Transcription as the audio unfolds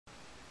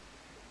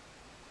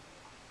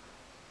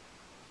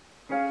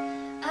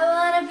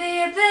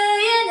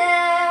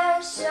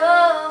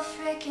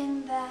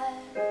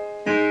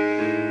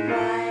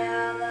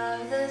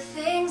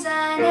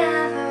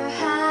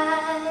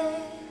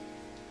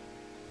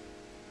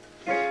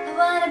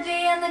wanna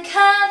be on the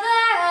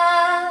cover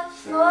of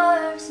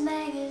Forbes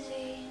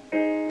magazine,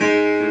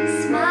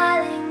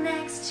 smiling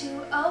next to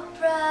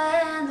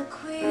Oprah and the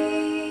Queen.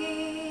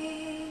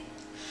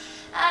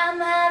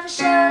 I'ma have a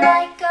show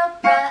like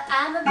Oprah,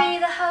 I'ma be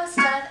the host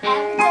of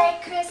Everyday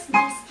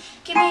Christmas.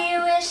 Give me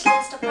a wish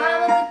list, I'll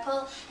probably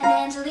pull an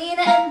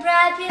Angelina and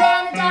Brad Pitt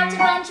and adopt a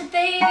bunch of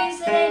babies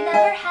that ain't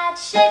never had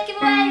shit. Give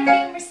away a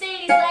few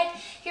Mercedes like,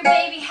 here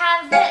baby,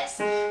 have this.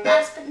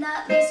 Last but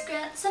not least,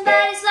 grant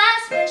somebody's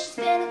last wish. It's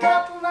been a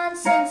couple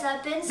months since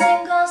I've been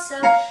single, so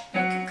you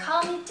can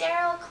call me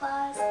Darrelle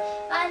Claus.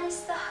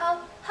 Minus the ho,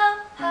 ho,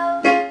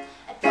 ho.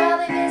 I'd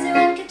probably visit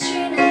when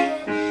Katrina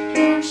hit.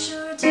 Damn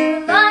sure do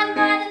a lot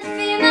more than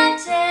FEMA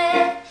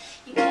did.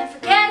 You can't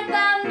forget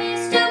about me,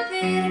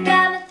 stupid. I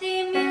got my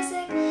theme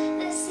music.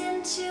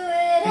 Listen to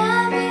it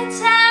every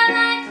time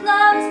I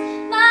close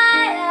my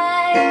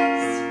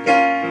eyes.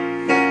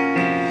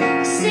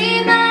 I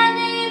see my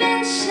name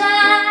in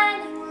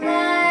shining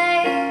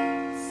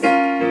lights.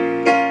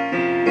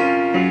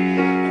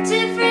 A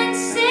different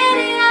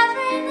city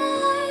every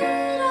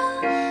night.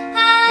 Oh,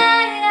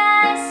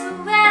 I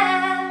swear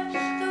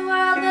the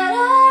world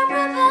better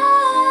prepare.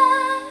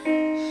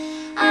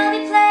 I'll be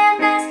playing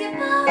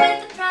basketball with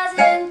the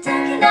president,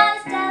 dunking on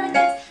his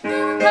delegates. Then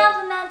I'll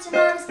compliment him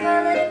on his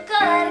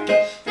political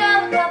etiquette. Throw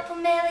a couple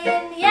million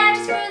in the air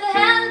just for the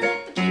hell of it,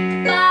 but keep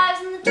the fives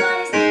and the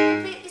 20s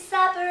completely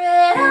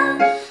separate. I'll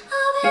be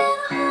in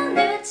a whole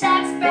new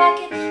tax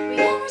bracket.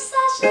 We're in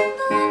recession,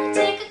 but let me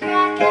take a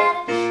crack at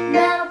it. And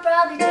then I'll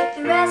probably take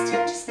the rest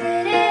and just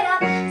split it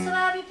up, so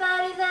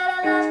everybody that I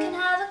love can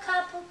have a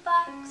couple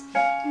bucks.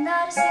 And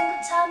not a single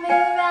tummy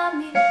around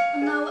me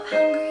will know what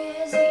hungry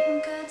is,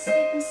 eating good,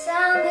 sleeping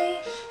soundly.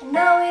 I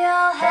know we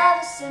all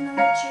have a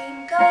similar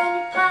dream. Go in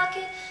your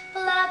pocket,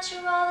 pull out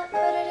your wallet,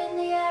 put it in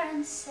the air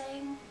and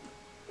sing.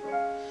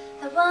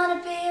 I wanna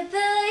be a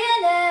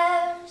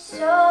billionaire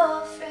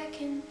so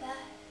freaking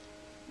bad.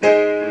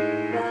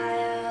 Buy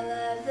all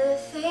of the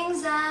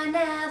things I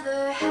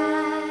never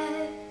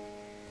had.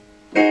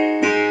 I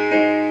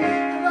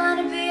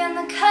wanna be on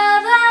the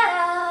cover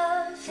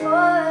of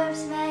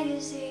Forbes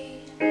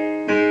magazine,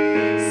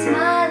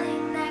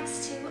 smiling next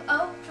to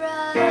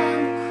Oprah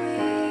and the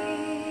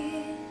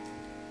Queen.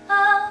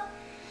 Oh,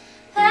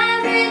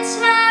 every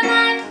time